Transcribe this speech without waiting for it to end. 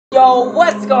So,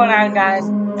 what's going on, guys?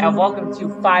 And welcome to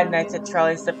Five Nights at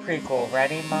Charlie's the Prequel.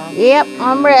 Ready, Mom? Yep,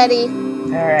 I'm ready.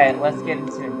 Alright, let's get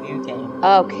into a new game.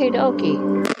 Okie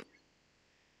dokie.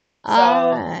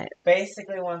 So,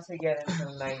 basically, once we get into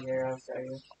the night here, I'll show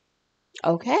you.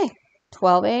 Okay,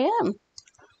 12 a.m.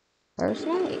 First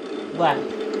night.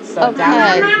 Left. So, Okay.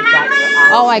 down here, you got your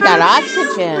oxygen. Oh, I got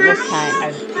oxygen this time.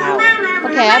 And power.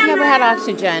 Okay, I've never had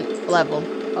oxygen level.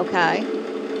 Okay.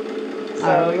 So,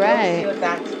 Alright. you'll see what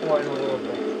that's for in a little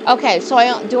bit. Okay,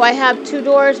 so do I have two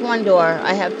doors? One door.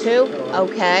 I have two?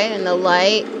 Okay, and the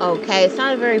light. Okay, it's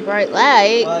not a very bright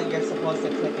light. Well, you're supposed to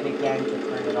click it again to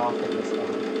turn it off in this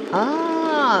one.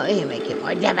 Oh, you make it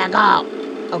more difficult.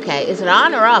 Okay, is it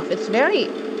on or off? It's very...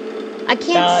 I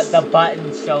can't... The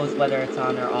button shows whether it's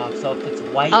on or off, so if it's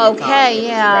white, okay, it's on,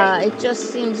 yeah, it's it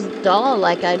just seems dull,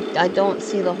 like I don't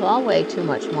see the hallway too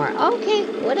much more. Okay,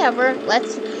 whatever,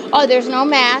 let's... Oh, there's no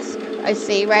mask, I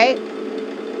see, right?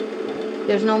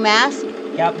 There's no mask?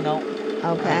 Yep, no.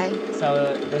 Okay.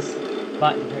 So this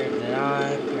button turns it on,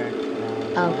 turns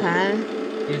it on. Okay.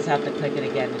 You just have to click it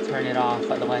again to turn it off,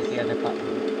 otherwise the other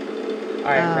button.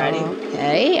 Alright, ready?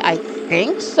 Okay, I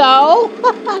think so.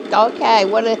 Okay,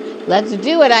 let's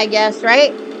do it, I guess,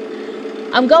 right?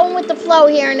 I'm going with the flow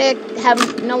here, Nick.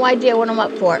 Have no idea what I'm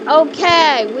up for.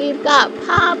 Okay, we've got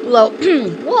Pablo,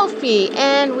 Wolfie,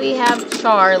 and we have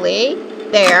Charlie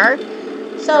there.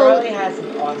 So Charlie has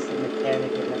an awesome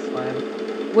mechanic in this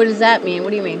one. What does that mean?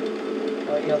 What do you mean?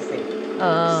 Well, you'll see.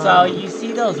 So you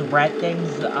see those red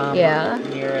things yeah.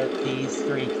 near these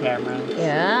three cameras?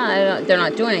 Yeah, they're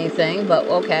not doing anything, but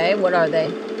okay, what are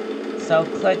they? So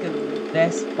click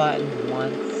this button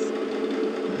once.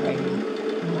 Right here.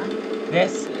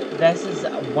 This is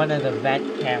one of the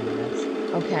vent cameras.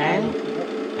 Okay.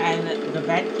 And the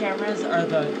vent cameras are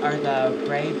the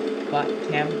gray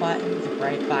cam buttons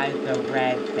right by the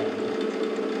red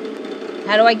thing.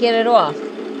 How do I get it off?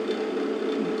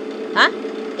 Huh?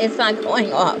 It's not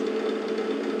going off.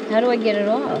 How do I get it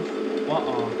off?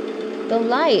 The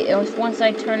light. It was once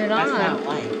I turn it on. That's not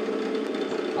light.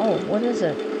 Oh, what is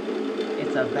it?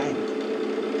 It's a vent.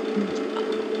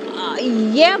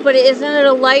 Yeah, but isn't it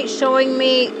a light showing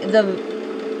me the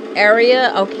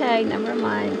area? Okay, never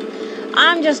mind.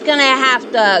 I'm just gonna have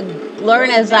to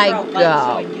learn as I go.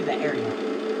 Showing you the area.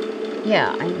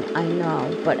 Yeah, I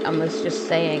know, but I was just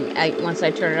saying, once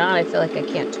I turn it on, I feel like I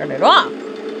can't turn it off.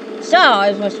 So, I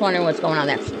was just wondering what's going on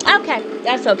there. Okay,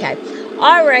 that's okay.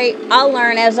 All right, I'll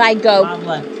learn as I go. Mom,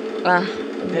 look.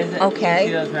 Okay. You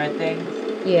see those red things?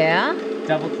 Yeah.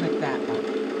 Double click that one.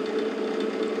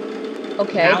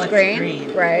 Okay, now it's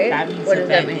green. Right. That means what the does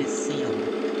vent that mean? is sealed.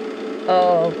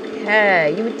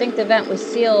 Okay. You would think the vent was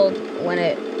sealed when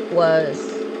it was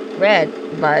red,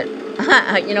 but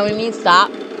you know what I mean?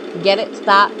 Stop. Get it?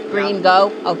 Stop. Green,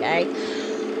 go. Okay.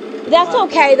 That's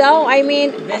okay, though. I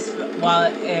mean...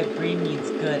 green means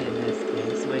good in this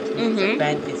case, which means the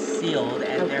vent is sealed,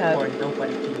 and therefore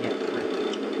nobody can get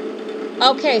through.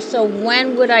 Okay, so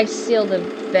when would I seal the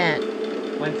vent?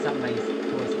 When somebody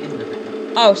goes in the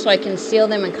vent. Oh, so I can seal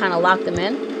them and kind of lock them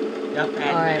in? Yep,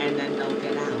 and then they'll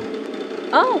get out.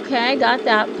 Oh, okay, got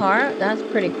that part. That's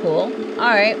pretty cool.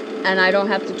 Alright, and I don't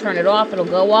have to turn it off. It'll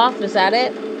go off. Is that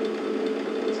it?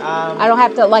 I don't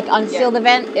have to, like, unseal the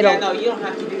vent? Yeah, no, you don't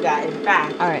have to do that. In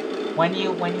fact, alright. When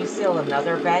you seal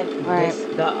another vent,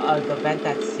 the vent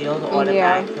that's sealed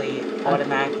automatically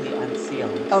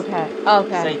unseals. Okay.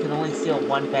 So you can only seal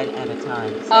one vent at a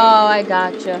time. So. Oh, I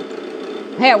gotcha.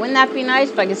 Hey, wouldn't that be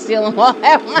nice if I could seal them all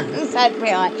at once? That'd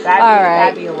be like,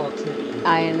 that'd be a little too easy.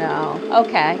 I know.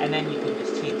 Okay. And then you can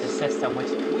just cheat the system, which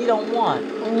we don't want.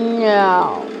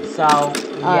 No. So,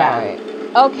 yeah. Alright.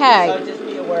 Okay. So just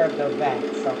be aware of the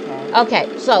vents, okay?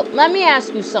 Okay, so let me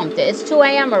ask you something. It's 2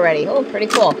 a.m. already. Oh, pretty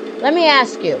cool. Let me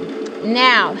ask you.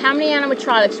 Now, how many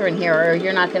animatronics are in here, or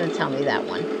you're not going to tell me that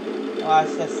one? Well,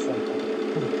 it's just simple.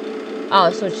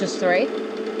 Oh, so it's just 3?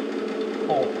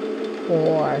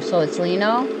 4. So it's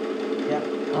Lino? Yep.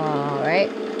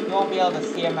 Alright. You won't be able to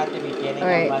see him at the beginning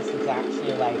unless it's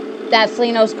actually like... That's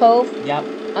Lino's Cove? Yep.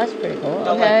 Oh, that's pretty cool.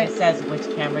 So okay. Like it says which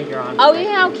camera you're on. Oh,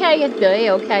 yeah, okay.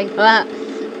 Okay.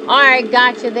 Alright,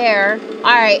 got you there.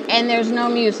 Alright, and there's no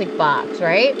music box,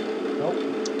 right? Nope.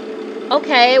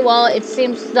 Okay, well, it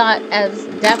seems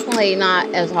definitely not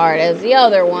as hard as the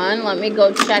other one. Let me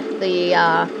go check the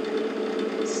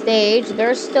stage.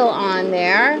 They're still on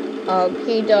there.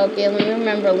 Okie dokie. Let me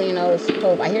remember Lino's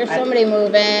Cove. I hear somebody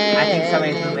moving. I think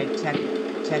somebody's moving.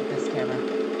 Check this camera.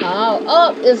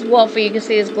 Oh, it's Wolfie. You can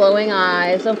see his glowing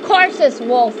eyes. Of course it's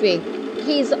Wolfie.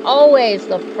 He's always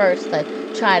the first to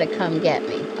try to come get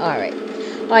me. Alright.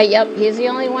 Alright, yep, he's the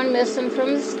only one missing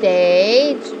from the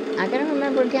stage. I gotta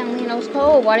remember again Leno's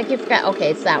Cove. Why do I keep forgetting? Okay,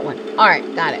 it's that one. Alright,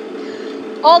 got it.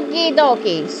 Okie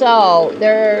dokie. So,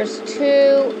 there's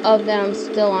 2 of them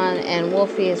still on, and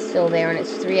Wolfie is still there, and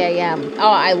it's 3 a.m. Oh,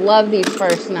 I love these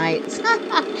first nights.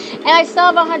 And I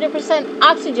still have 100%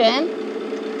 oxygen.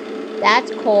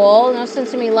 That's cool. No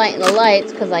sense in me lighting the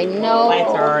lights, because I know... The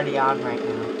lights are already on right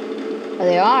now. Oh,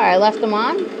 they are? I left them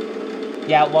on?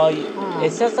 Yeah, well,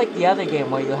 it's just like the other game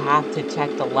where you have to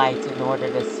check the lights in order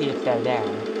to see if they're there.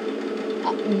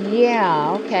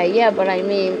 Yeah, okay, yeah, but I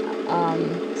mean,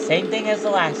 Same thing as the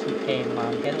last game,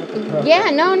 Mom. Get it with the program. Yeah,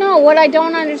 no, what I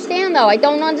don't understand, though, I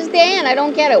don't understand, I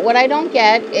don't get it. What I don't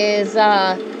get is,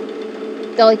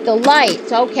 the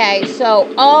lights, okay, so,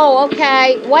 oh,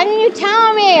 okay. Why didn't you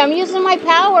tell me? I'm using my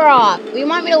power up. You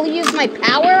want me to use my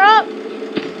power up?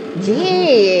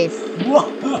 Jeez.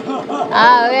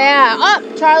 Oh, yeah. Oh,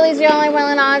 Charlie's the only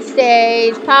one on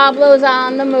stage. Pablo's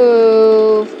on the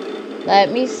move.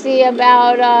 Let me see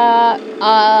about,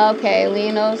 okay,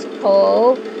 Leno's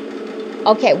Cove.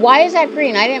 Okay, why is that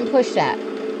green? I didn't push that.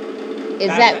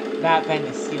 That vent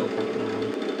is sealed right now.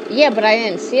 Yeah, but I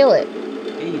didn't seal it.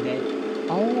 Yeah, you did.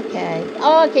 Okay.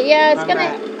 Oh, okay, yeah, it's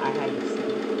Remember, I had you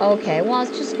sealed. Okay, well,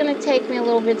 it's just gonna take me a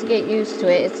little bit to get used to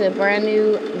it. It's a brand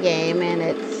new game, and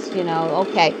it's, you know,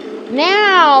 okay.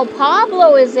 Now,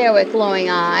 Pablo is there with glowing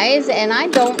eyes, and I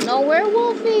don't know where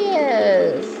Wolfie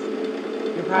is.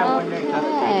 You're probably wondering how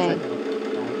the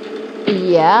things are.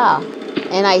 Yeah,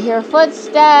 and I hear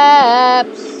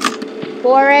footsteps.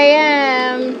 4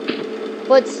 a.m.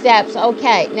 Footsteps.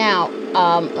 Okay, now,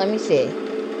 let me see.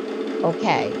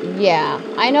 Okay, yeah.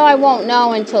 I know I won't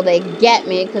know until they get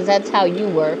me, because that's how you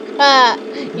work.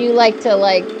 You like to,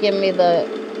 like, give me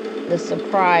the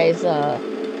surprise,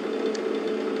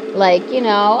 like, you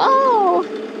know, oh,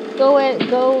 go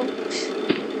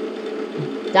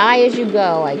die as you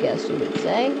go, I guess you would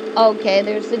say. Okay,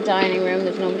 there's the dining room.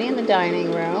 There's nobody in the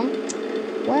dining room.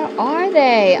 Where are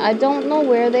they? I don't know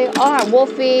where they are.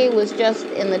 Wolfie was just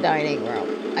in the dining room.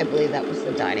 I believe that was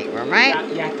the dining room, right?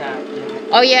 Yeah.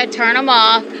 Oh, yeah, turn them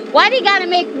off. Why do you got to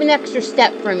make an extra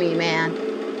step for me, man?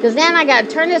 Because then I got to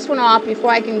turn this one off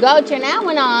before I can go turn that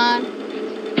one on.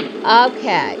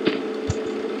 Okay.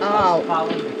 Oh.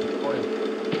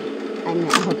 I know.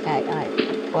 Okay. All right.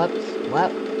 Whoops.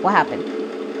 What happened?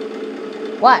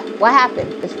 What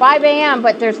happened? It's 5 a.m.,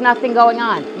 but there's nothing going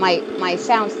on. My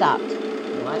sound stopped.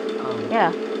 What?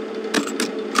 Yeah.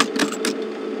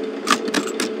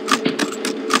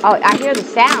 Oh, I hear the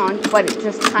sound, but it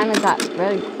just kind of got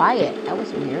very quiet. That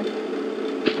was weird.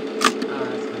 Oh,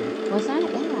 that's weird. Wasn't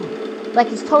it? Yeah.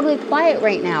 Like, it's totally quiet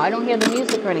right now. I don't hear the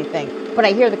music or anything. But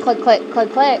I hear the click, click,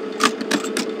 click, click.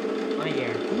 I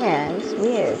hear. Yeah, it's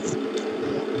weird.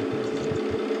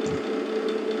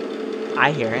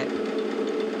 I hear it.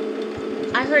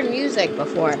 I heard music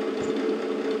before.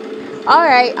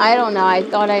 Alright, I don't know. I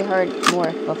thought I heard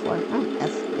more before. Oh,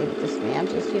 that's maybe just me. I'm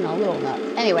just, you know, a little nuts.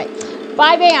 Anyway,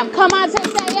 5 a.m. Come on, 6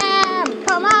 a.m.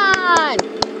 Come on.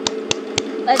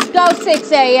 Let's go,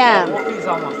 6 a.m. Wolfie's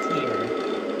almost here.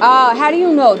 Oh, how do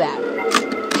you know that?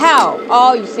 How?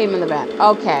 Oh, you see him in the vent.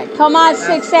 Okay. Come on,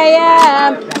 6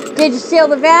 a.m. Did you seal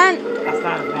the vent? That's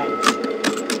not a vent.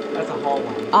 That's a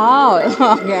hallway. Oh,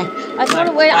 okay. I thought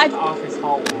it was... That's office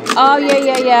hallway. Oh,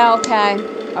 yeah, okay.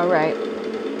 All right.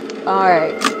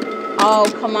 Oh,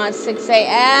 come on, 6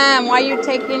 a.m. Why are you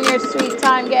taking your sweet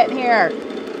time getting here?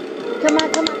 Come on,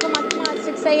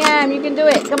 6 a.m. You can do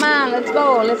it. Come on, let's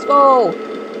go.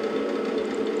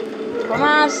 Come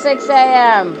on, 6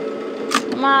 a.m.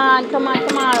 Come on.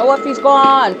 Wolfie's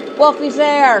gone. Wolfie's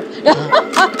there.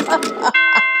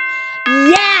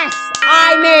 Yes!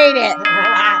 I made it!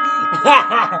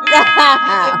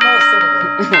 Most of the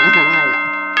work.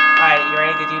 Alright, you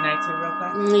ready to do night 2 real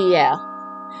quick? Yeah.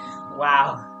 Wow.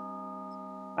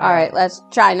 Alright, let's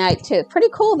try night 2. Pretty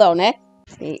cool though, Nick.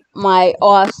 My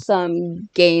awesome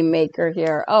game maker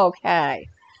here. Okay.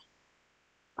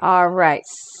 Alright,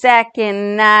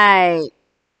 second night.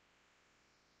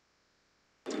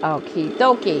 Okie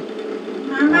dokie.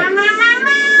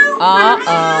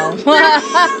 Uh-oh.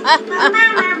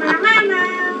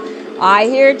 I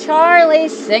hear Charlie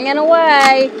singing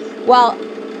away. Well,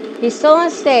 he's still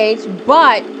on stage,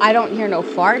 but I don't hear no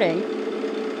farting.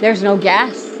 There's no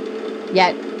gas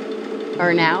yet.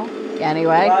 Or now.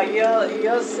 Anyway. Well,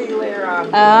 you'll see later on.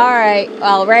 Alright.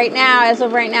 Well, as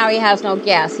of right now, he has no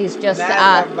gas. He's just...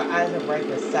 As of right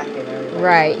this second, everybody...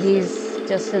 Right, he's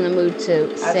just in the mood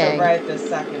to sing. As of right this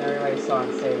second, everybody's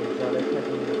on stage, so they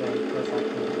couldn't even for a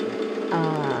second.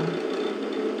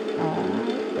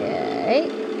 Okay.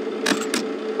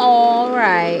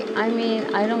 Alright. I mean,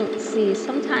 I don't see...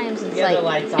 Sometimes it's the like... other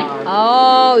lights on.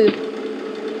 Oh,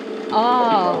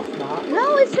 Oh.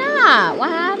 No, it's not. What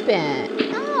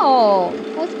happened? No.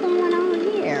 What's going on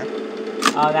here?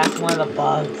 Oh, that's one of the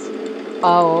bugs.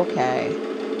 Oh, okay.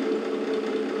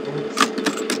 Oops.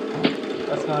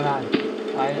 What's going on?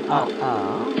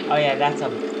 Oh yeah, that's a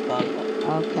bug.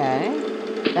 Okay.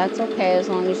 That's okay as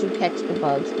long as you catch the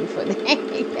bugs before they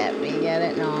get me. Get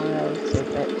it? No, that was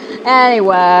stupid.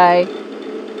 Anyway,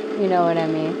 you know what I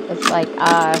mean. It's like,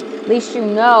 at least you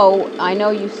know. I know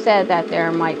you said that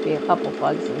there might be a couple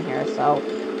bugs in here, so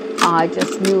I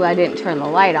just knew I didn't turn the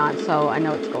light on, so I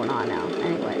know what's going on now.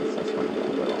 Anyway, it's just one of the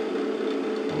little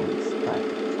things, but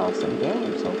it's awesome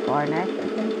game so far, and I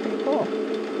think it's pretty cool.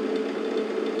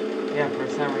 Yeah, for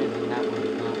some reason that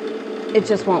one's not. It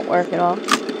just won't work at all.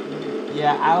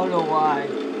 Yeah, I don't know why.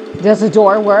 Does the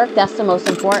door work? That's the most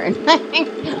important thing.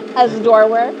 Does the door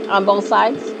work on both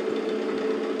sides?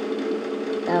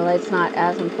 No, it's not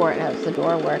as important as the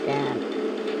door working.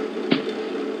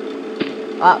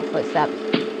 Oh, footsteps.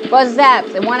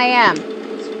 Footsteps at 1 a.m.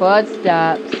 It's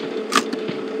footsteps.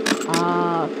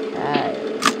 Okay.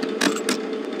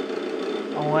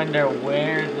 I wonder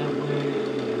where the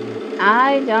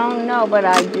I don't know, but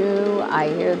I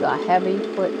hear the heavy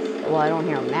footsteps. Well, I don't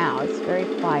hear them now. It's very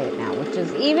quiet now, which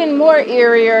is even more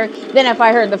eerier than if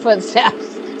I heard the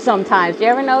footsteps sometimes. Do you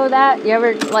ever know that? You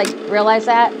ever, like, realize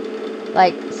that?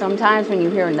 Like, sometimes when you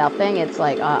hear nothing, it's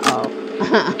like, uh-oh.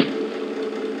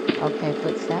 Okay,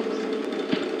 footsteps.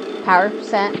 Power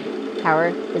percent.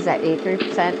 Power is at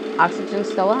 83%. Oxygen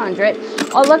still 100.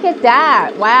 Oh, look at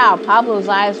that. Wow, Pablo's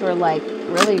eyes were, like,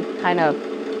 really kind of...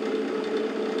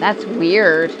 That's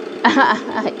weird.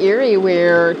 Eerie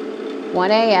weird. 1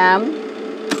 a.m.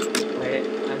 Wait,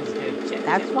 I'm just gonna check.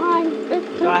 That's fine.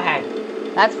 Go ahead.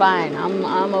 That's fine.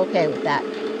 I'm okay with that.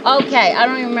 Okay, I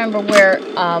don't even remember where.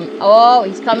 Oh,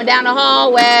 he's coming down the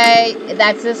hallway.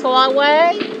 That's this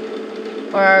hallway,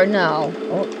 or no?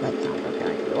 Oh, that's not working.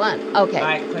 Either one. Okay. All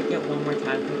right, click it one more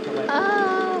time. Click the light.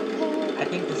 Okay. I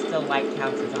think the still light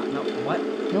counts as on. No, what?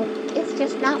 Nope, it's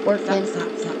just not working. Stop.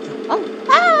 Oh,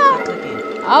 ah! Stop clicking.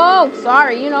 Oh,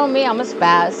 sorry. You know me. I'm a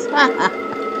spaz.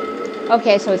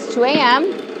 Okay, so it's 2 a.m.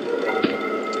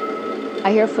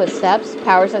 I hear footsteps.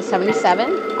 Power's at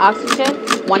 77. Oxygen,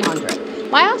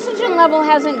 100. My oxygen level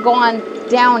hasn't gone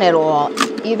down at all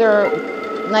either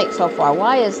night so far.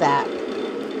 Why is that?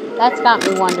 That's got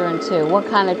me wondering too. What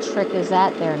kind of trick is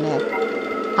that there, Nick?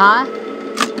 Huh?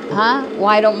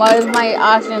 Why is my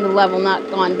oxygen level not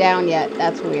gone down yet?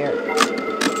 That's weird.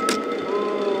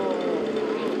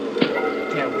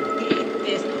 Can we beat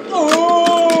this?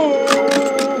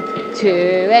 2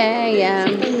 a.m.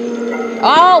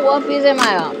 Oh, Wolfie's in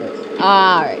my office.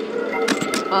 All right.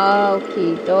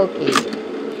 Okie dokie.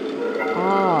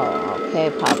 Oh, okay.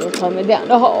 Papa's coming down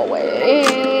the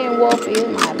hallway. Wolfie's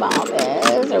in my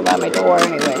office. Or by my door,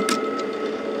 anyway.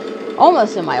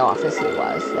 Almost in my office he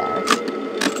was there.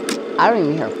 I don't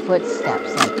even hear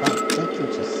footsteps like that. They can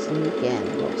just sneak in.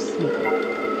 A little sneaky.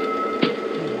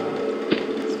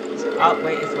 Oh,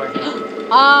 wait, it's working.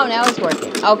 Oh, now it's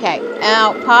working. Okay.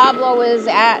 Now, Pablo is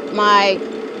at my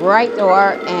right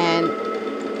door, and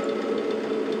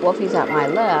Wolfie's at my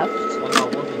left. Well, no,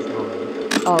 Wolfie's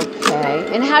gone.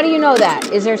 Okay. And how do you know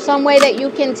that? Is there some way that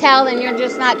you can tell and you're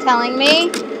just not telling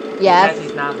me? Yes. Because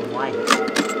he's not in the light.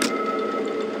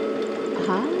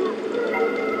 Huh?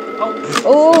 Oh.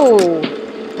 Ooh.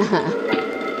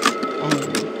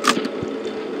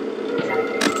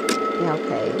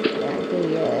 Okay. There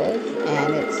he is.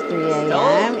 And it's 3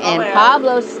 a.m. And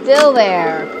Pablo's still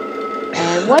there.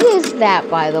 And what is that,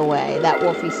 by the way, that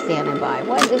Wolfie's standing by?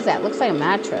 What is that? Looks like a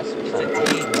mattress or something. It's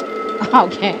a table.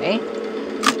 Okay.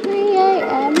 3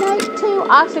 a.m. night 2.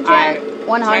 Oxygen,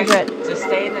 100. Just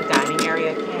stay in the dining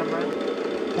area camera.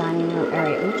 Dining room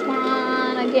area. Which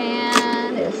one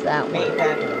again? Is that one? Main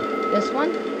dining room. This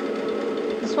one?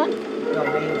 This one? No,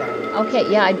 main dining room.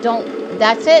 Okay, yeah, I don't...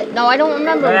 That's it? No, I don't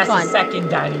remember which one. That's the second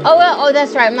dining room. Oh, well, oh,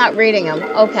 that's right. I'm not reading them.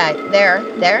 Okay, there.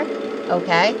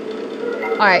 Okay.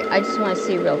 All right, I just want to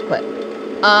see real quick.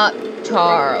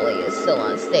 Charlie is still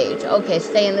on stage. Okay,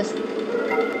 stay in this.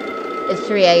 It's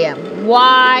 3 a.m.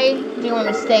 Why do you want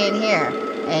me to stay in here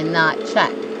and not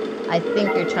check? I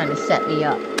think you're trying to set me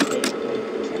up.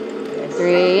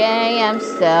 3 a.m.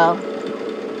 still.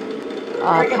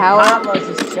 Power.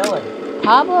 Pablo's just chilling.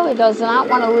 Pablo does not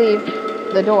want to leave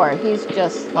the door. He's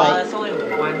just like... That's only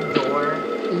one door.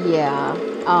 Yeah.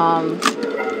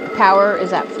 Power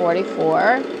is at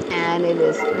 44. And it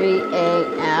is 3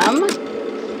 a.m.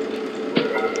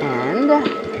 And...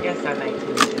 I guess that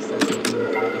 19 just doesn't do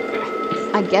it.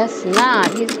 I guess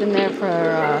not. He's been there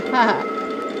for,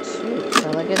 shoot,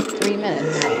 for like a good 3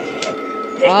 minutes.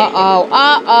 Uh-oh,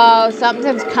 uh-oh.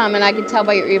 Something's coming. I can tell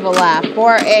by your evil laugh.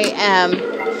 4 a.m.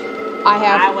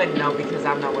 I wouldn't know because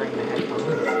I'm not wearing the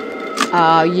headphones.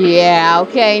 Oh, yeah.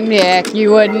 Okay, Nick.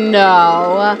 You wouldn't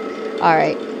know. All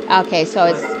right. Okay, so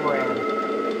it's 4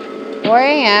 a.m. 4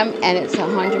 a.m. and it's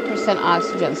 100%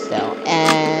 oxygen still.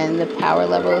 And the power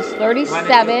level is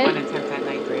 37. One attempt at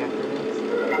night 3 after this.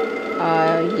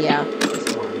 Yeah.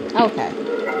 Just one. Okay.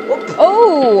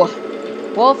 Oh!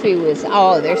 Wolfie was...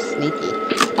 Oh, they're sneaky.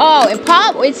 Oh, and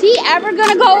Pop... Is he ever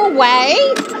gonna go away?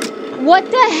 What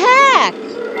the heck?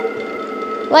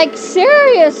 Like,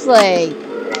 seriously.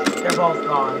 They're both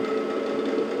gone.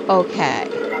 Okay.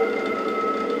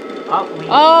 Oh,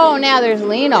 oh, now there's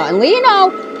Lino. And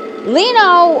Lino,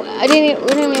 I didn't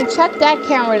even check that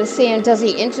camera to see him. Does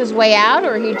he inch his way out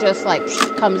or he just, like,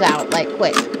 comes out, like,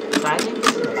 quick? So I think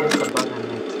this is just a bug on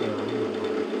that too.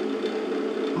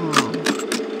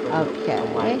 Okay.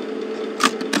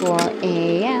 4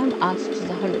 a.m. Oxygen is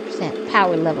 100%.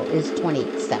 Power level is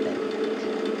 27.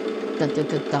 Dun, dun,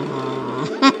 dun, dun.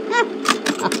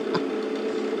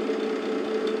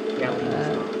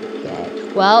 Okay.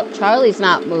 Well, Charlie's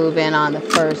not moving on the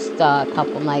first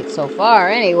couple nights so far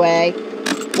anyway.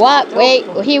 What? Wait,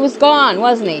 he was gone,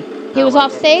 wasn't he? He was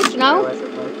off stage? No?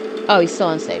 Oh, he's still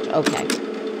on stage. Okay.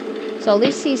 So at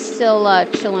least he's still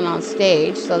chilling on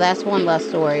stage, so that's one less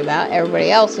to worry about.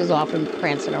 Everybody else is off and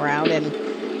prancing around and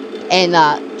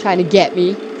trying to get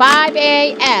me. 5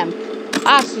 a.m.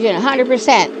 Oxygen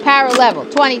 100%. Power level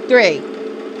 23.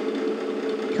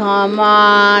 Come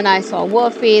on. I saw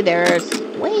Wolfie. There's...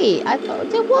 Wait, I thought...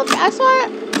 Did Wolfie... I saw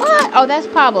it. What? Oh, that's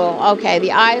Pablo. Okay,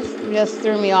 the eyes just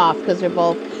threw me off because they're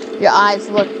both... Your eyes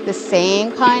look the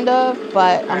same, kind of.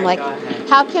 But I'm like,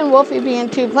 how can Wolfie be in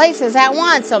two places at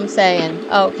once? I'm saying.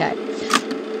 Okay.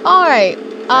 All right.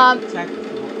 Check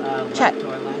left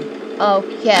door light.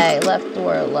 Okay, left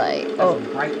door light. That's a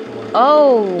bright door.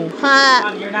 Oh, huh.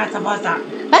 Mom, you're not supposed to.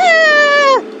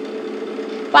 Ah!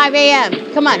 5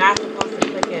 a.m. Come on. You're not supposed to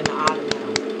click in odd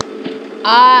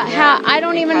now. How? I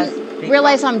don't even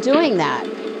realize I'm doing that.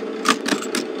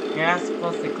 You're not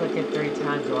supposed to click it 3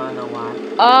 times. You want to know why?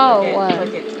 Oh,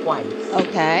 click it twice.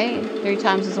 Okay. 3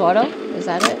 times is auto? Is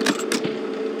that it?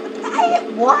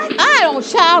 What? I don't...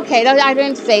 Okay, I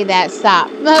didn't say that. Stop.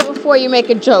 Before you make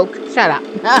a joke. Shut up.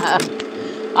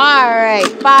 All right.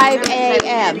 5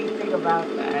 a.m. Anything about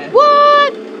that.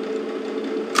 What?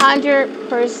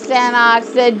 100%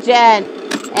 oxygen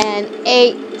and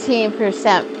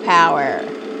 18% power.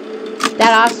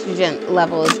 That oxygen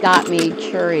level has got me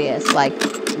curious. Like,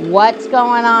 what's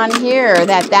going on here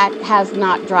that has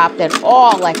not dropped at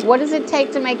all? Like, what does it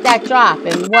take to make that drop?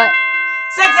 And what?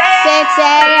 6 a.m. 6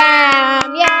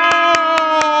 a.m. Yay!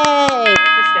 We're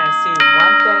just going to see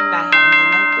one thing that happens in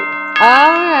night 3.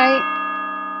 All right.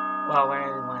 Well, we're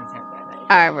only one attempt at night.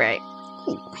 All right.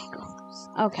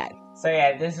 Okay. So,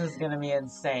 yeah, this is going to be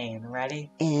insane. Ready?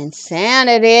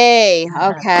 Insanity.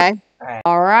 Okay.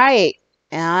 All right.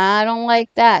 I don't like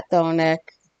that, though,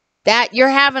 Nick. That you're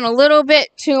having a little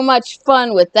bit too much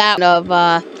fun with that of,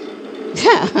 All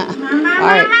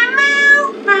right.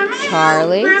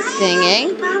 Charlie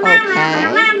singing. Okay.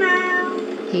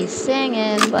 He's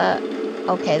singing, but...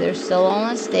 Okay, they're still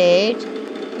on stage.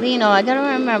 Lino, I gotta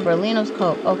remember. Lino's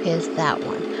coat. Okay, it's that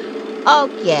one.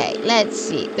 Okay, let's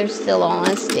see. They're still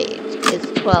on stage. It's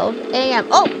 12 a.m.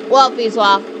 Oh, Wolfie's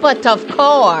off. But of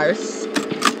course,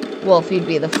 Wolfie'd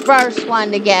be the first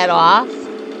one to get off.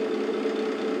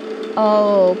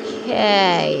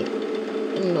 Okay.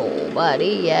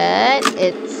 Nobody yet.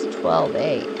 It's 12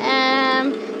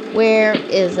 a.m. Where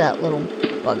is that little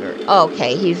bugger?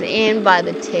 Okay, he's in by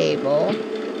the table.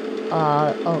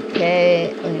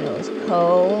 Okay. Lino's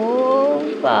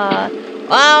coat.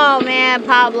 Oh, man,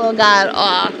 Pablo got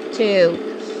off, too.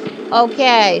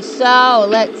 Okay, so,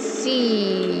 let's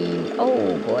see.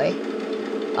 Oh, boy.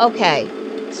 Okay,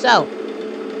 so.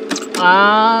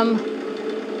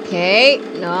 Okay.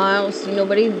 No, I don't see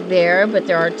nobody there, but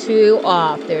there are 2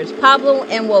 off. There's Pablo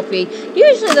and Wolfie.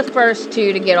 Usually the first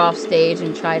 2 to get off stage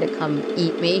and try to come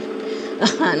eat me.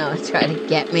 No, try to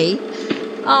get me.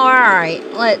 Alright,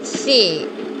 let's see.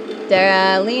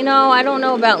 Lino, I don't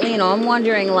know about Lino. I'm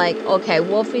wondering, like, okay,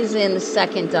 Wolfie's in the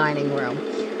second dining room.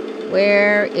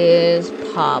 Where is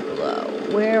Pablo?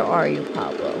 Where are you,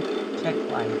 Pablo? Check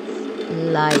lights.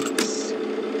 Lights.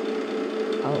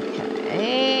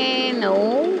 Okay,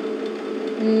 no.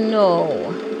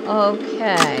 No.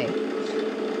 Okay.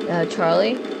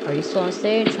 Charlie, are you still on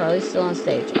stage? Charlie's still on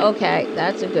stage. Okay,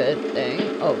 that's a good thing.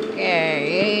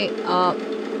 Okay.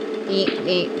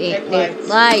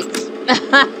 Lights.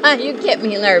 You get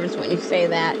me nervous when you say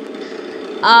that.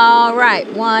 All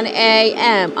right, 1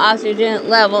 a.m. Oxygen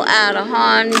level at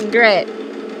 100.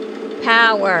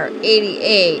 Power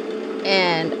 88.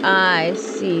 And I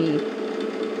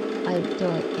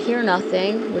don't hear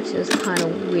nothing, which is kind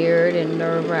of weird and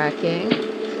nerve-wracking.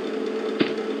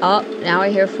 Oh, now I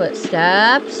hear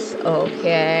footsteps.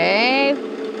 Okay.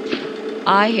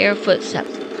 I hear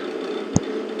footsteps.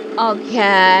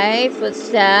 Okay,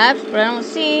 footsteps, but I don't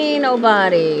see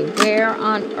nobody. Where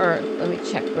on earth? Let me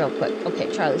check real quick. Okay,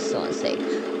 Charlie's still on stage.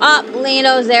 Oh,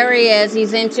 Lino's, there he is.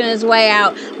 He's inching his way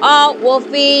out. Oh,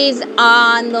 Wolfie's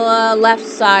on the left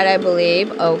side, I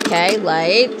believe. Okay,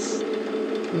 lights.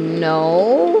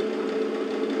 No.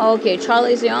 Okay,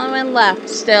 Charlie's the only one left.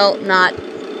 Still not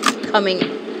coming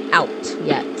out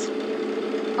yet.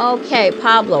 Okay,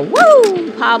 Pablo.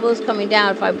 Woo! Pablo's coming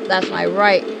down. That's my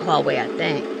right hallway, I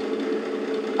think.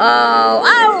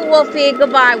 Oh, Wolfie.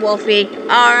 Goodbye, Wolfie.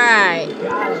 All right.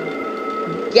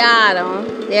 Got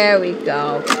him. There we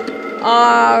go.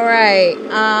 All right.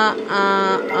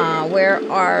 Where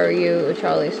are you?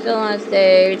 Charlie's still on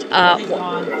stage.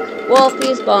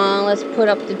 Wolfie's gone. Let's put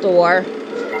up the door.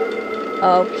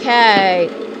 Okay.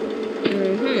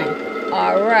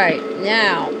 All right.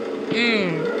 Now.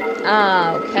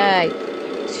 Okay.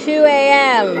 2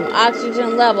 a.m.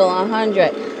 Oxygen level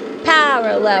 100.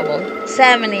 Power level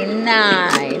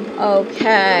 79.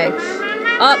 Okay.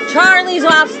 Oh, Charlie's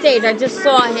off stage. I just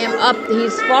saw him up.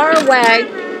 He's far away,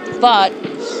 but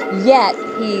yet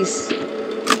he's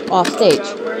off stage.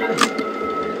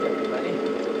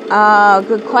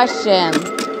 Good question.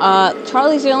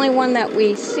 Charlie's the only one that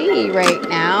we see right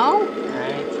now.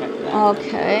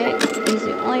 Okay, he's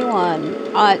the only one.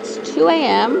 It's 2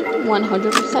 a.m.,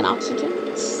 100% oxygen,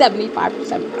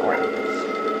 75% power.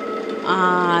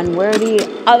 And where the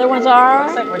other ones are?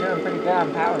 Looks like we're doing pretty good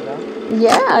on power, though.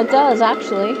 Yeah, it does,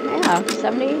 actually. Yeah,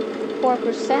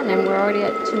 74%, and we're already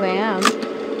at 2 a.m.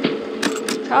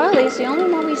 Charlie's the only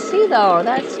one we see, though.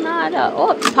 That's not...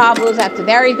 oh, Pablo's at the...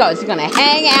 There he goes. He's going to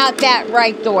hang out that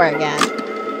right door again.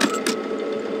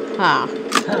 Huh.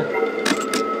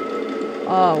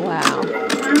 Oh, wow.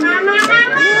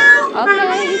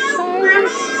 Okay, he's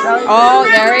trying. Oh,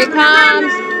 there he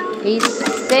comes. He's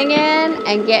singing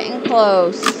and getting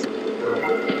close.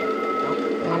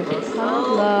 There's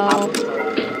Pablo.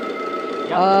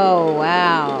 Oh,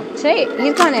 wow. See,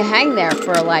 he's going to hang there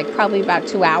for like probably about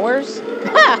 2 hours.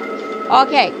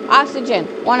 Okay, oxygen,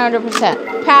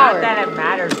 100%. Power. Not that it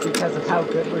matters because of how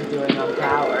good we're doing on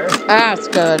power. That's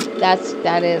good. That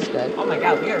is good. Oh my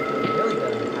god, we are doing really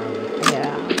good on power.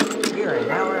 Yeah. We are an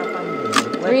hour up on the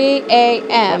game. 3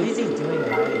 a.m. What is he doing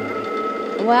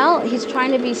anyway? Well, he's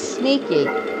trying to be sneaky.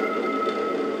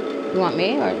 You want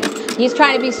me? Or he's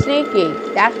trying to be sneaky.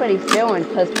 That's what he's doing,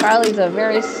 because Charlie's a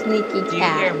very sneaky cat. Do you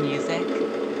hear music?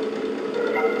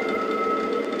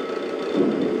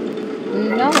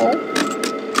 No.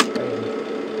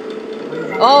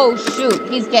 Oh, shoot.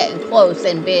 He's getting close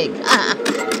and big.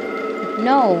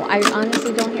 No, I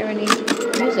honestly don't hear any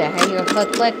music. I hear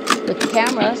click, click with the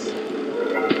cameras.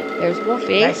 There's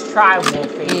Wolfie. Nice try,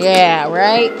 Wolfie. Yeah,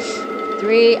 right?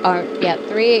 3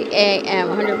 a.m.,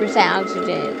 100%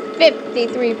 oxygen,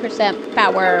 53%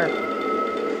 power.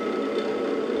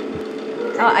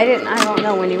 Oh, I don't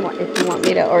know if you want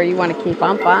me to, or you want to keep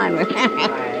on fine.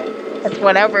 That's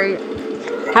whatever.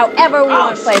 However we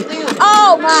want to play.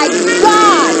 Oh my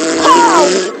God! Oh!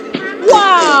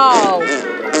 Wow!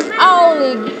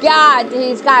 Holy God!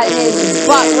 He's got his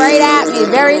butt right at me,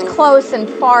 very close and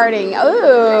farting.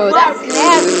 Ooh, that's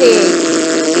nasty.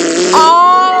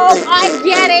 Oh, I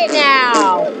get it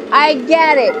now. I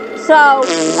get it. So,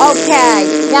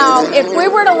 okay. Now, if we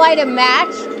were to light a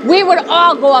match, we would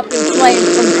all go up in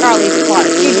flames from Charlie's part.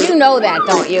 You know that,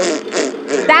 don't you?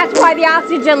 That's why the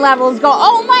oxygen levels go.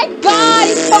 Oh my God,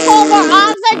 he took over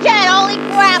oxygen. Holy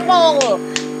crap.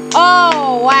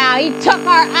 Oh, wow. He took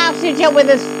our oxygen with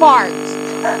his farts.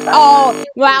 Oh,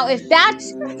 well, if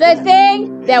that's the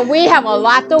thing, then we have a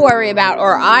lot to worry about,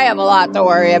 or I have a lot to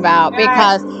worry about,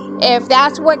 because if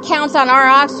that's what counts on our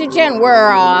oxygen,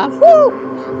 we're,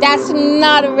 that's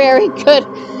not a very good,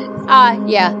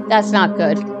 yeah, that's not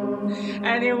good.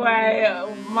 Anyway,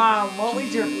 Mom, what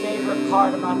was your favorite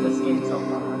part about this game so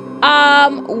far?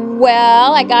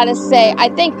 Well, I gotta say, I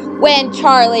think when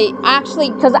Charlie, actually,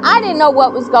 because I didn't know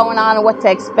what was going on and what to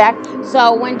expect,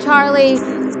 so when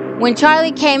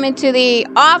Charlie came into the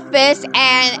office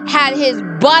and had his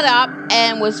butt up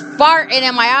and was farting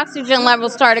and my oxygen level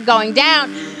started going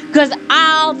down, because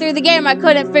all through the game I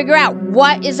couldn't figure out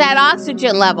what is that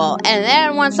oxygen level. And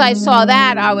then once I saw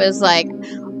that, I was like,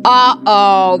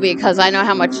 uh-oh, because I know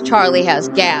how much Charlie has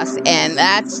gas, and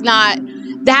that's not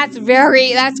That's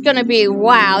gonna be,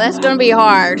 wow, that's gonna be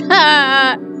hard.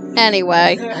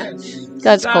 Anyway,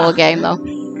 that's a cool game though.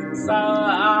 So,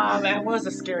 and what was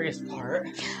the scariest part?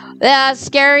 The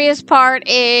scariest part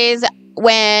is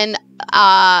when,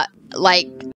 like,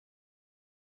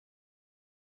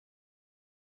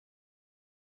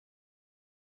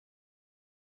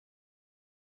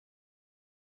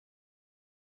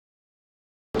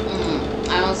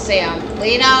 I don't see him.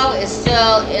 Lino is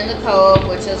still in the cove,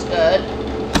 which is good.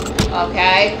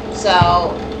 Okay,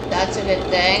 so that's a good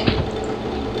thing.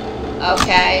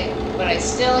 Okay, but I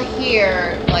still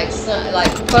hear like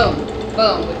boom,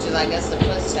 boom, which is I guess the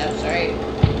footsteps, right?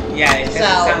 Yeah, it doesn't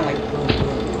sound like boom,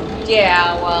 boom, boom.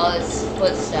 Yeah, well, it's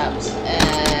footsteps,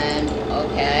 and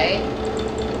okay,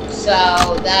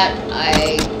 so that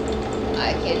I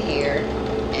can hear,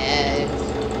 and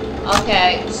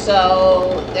okay,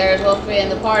 so there's Wolfie in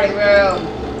the party room,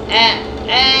 and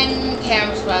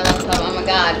camera spot on the cove. Oh my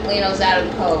God, Lino's out of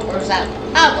the cove. Where's that?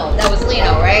 Pablo, that was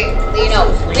Lino, right?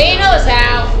 Lino's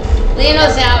out.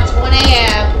 Lino's out. It's 1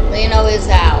 a.m. Lino is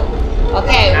out.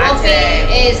 Okay,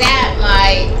 Wolfie is at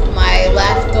my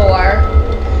left door.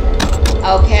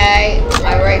 Okay,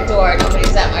 my right door.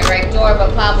 Nobody's at my right door,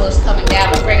 but Pablo's coming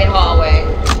down the friggin' hallway.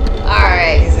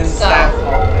 Alright, He's in the staff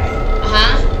hallway.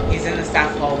 Huh? He's in the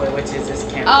staff hallway, which is this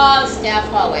camera. Oh, staff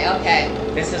hallway, okay.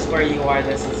 This is where you are,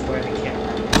 this is where the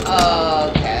camera is.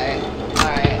 Okay.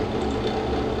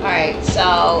 Alright,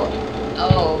 so,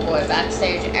 oh boy,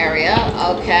 backstage area,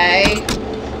 okay.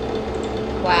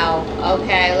 Wow,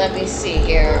 okay, let me see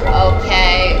here,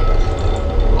 okay.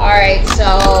 Alright,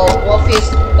 so Wolfie's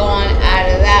gone out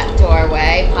of that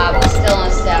doorway. Pablo's still in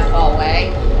the staff hallway.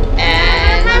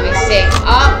 And let me see.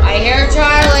 Oh, I hear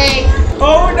Charlie.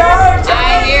 Oh no, Charlie!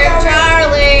 I hear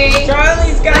Charlie.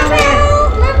 Charlie's coming!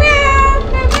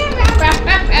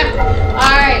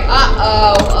 Alright,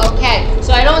 uh-oh, okay.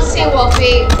 So I don't see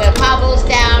Wolfie, but Pablo's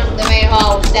down the main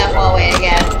hall, staff hallway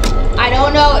again. I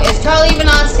don't know, is Charlie even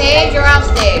on stage or off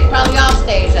stage? Probably off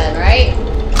stage then, right?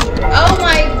 Oh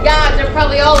my God, they're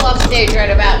probably all off stage right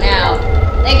about now.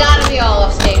 They gotta be all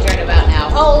off stage right about now.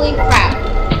 Holy crap.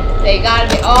 They gotta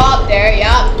be, oh, there,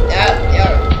 yep.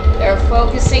 They're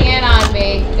focusing in on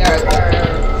me. They're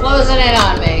closing in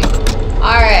on me.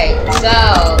 Alright, so,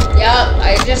 yep,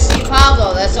 I just see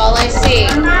Pablo, that's all I see.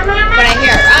 But I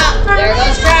hear, there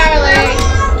goes Charlie.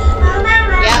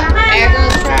 Yep, there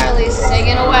goes Charlie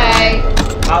singing away.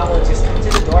 Pablo, just come to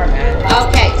the door, man.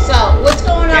 Okay, so, what's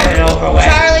going on? Get it over with.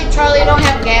 Charlie don't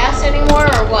have gas anymore,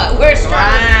 or what? Where's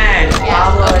Charlie? Come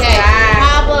on, Pablo, okay. attack.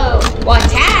 Pablo, well,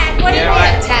 attack? What do you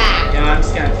mean attack? No, I'm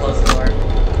just gonna close the door.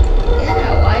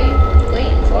 Yeah, why are you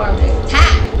waiting for him to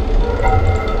attack?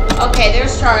 Okay,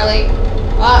 there's Charlie.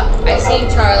 Oh, I seen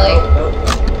Charlie.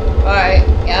 Alright,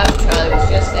 yep, Charlie was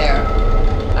just there.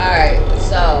 Alright,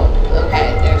 so,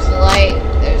 okay, there's the light,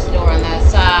 there's the door on that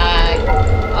side.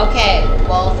 Okay,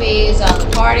 Wolfie's on the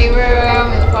party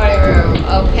room,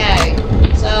 okay.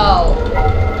 So,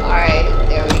 alright,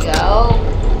 there we go.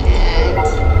 And,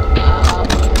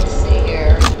 let's see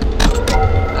here.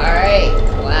 Alright,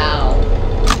 wow.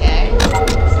 Okay.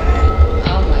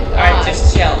 Oh my God. Alright,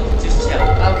 just chill.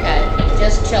 Okay,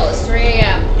 just chill. It's 3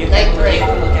 a.m. You can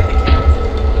look at the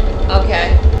camera. Okay.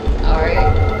 Alright.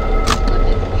 Look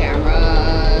at the camera.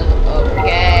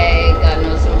 Okay. God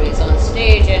knows nobody's on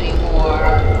stage anymore.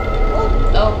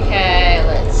 Okay,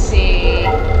 let's see.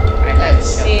 Let's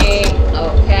see.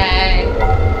 Okay.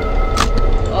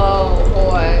 Oh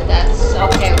boy, that's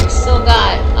okay. We still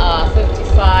got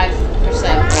 55%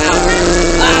 power.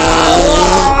 Oh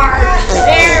Lord!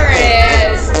 There it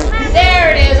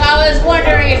is. I was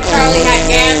wondering if Charlie had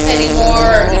gas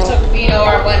anymore, or he took Vino or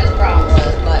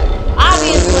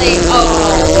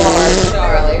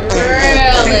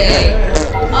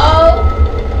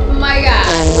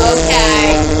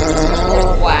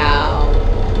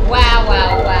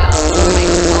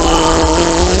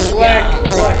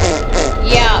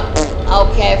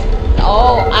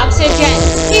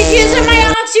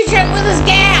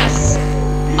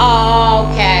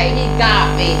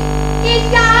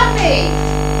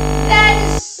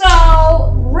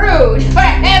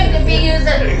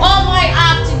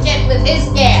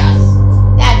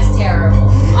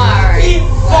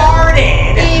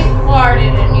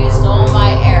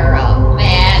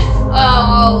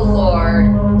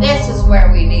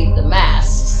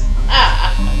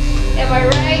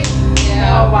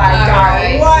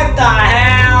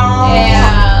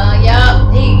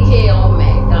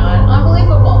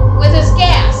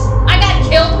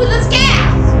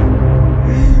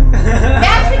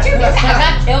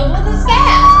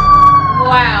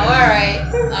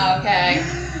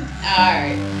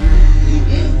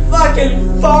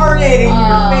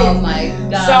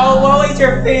God. So, what was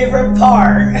your favorite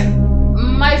part?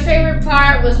 My favorite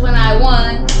part was when I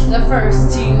won the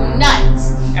first 2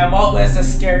 nights. And what was the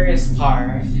scariest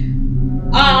part?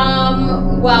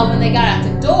 Well, when they got out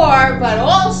the door, but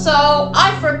also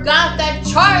I forgot that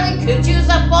Charlie could use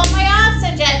up all my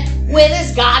oxygen with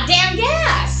his goddamn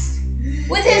gas.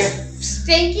 With his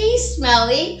stinky,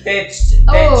 smelly. Did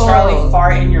Charlie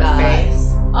fart in your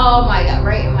face? Oh my God,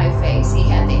 right in my face. He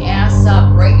had the ass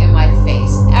up right in my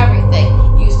face. Everything.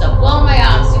 Used up all my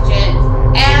oxygen.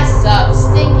 Ass up,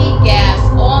 stinky gas,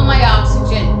 all my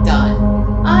oxygen done.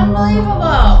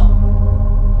 Unbelievable.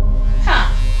 Huh.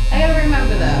 I gotta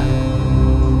remember that.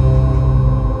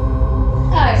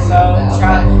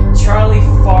 Charlie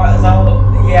fart.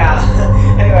 So, yeah.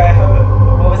 Anyway,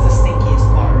 what was the stinkiest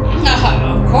part?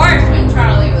 Of course, when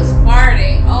Charlie was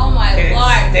farting. Oh my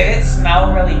Lord. Did it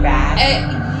smell really bad?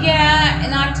 Yeah,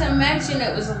 and not to mention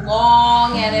it was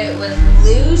long and it was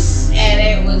loose and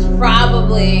it was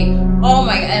probably, oh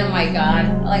my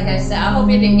God. Like I said, I hope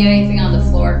you didn't get anything on the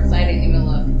floor because I didn't even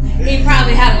look. He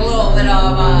probably had a little bit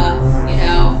of,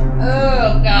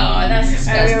 oh God, that's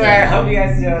disgusting. Anyway, I hope you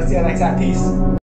guys do. See you next time. Peace.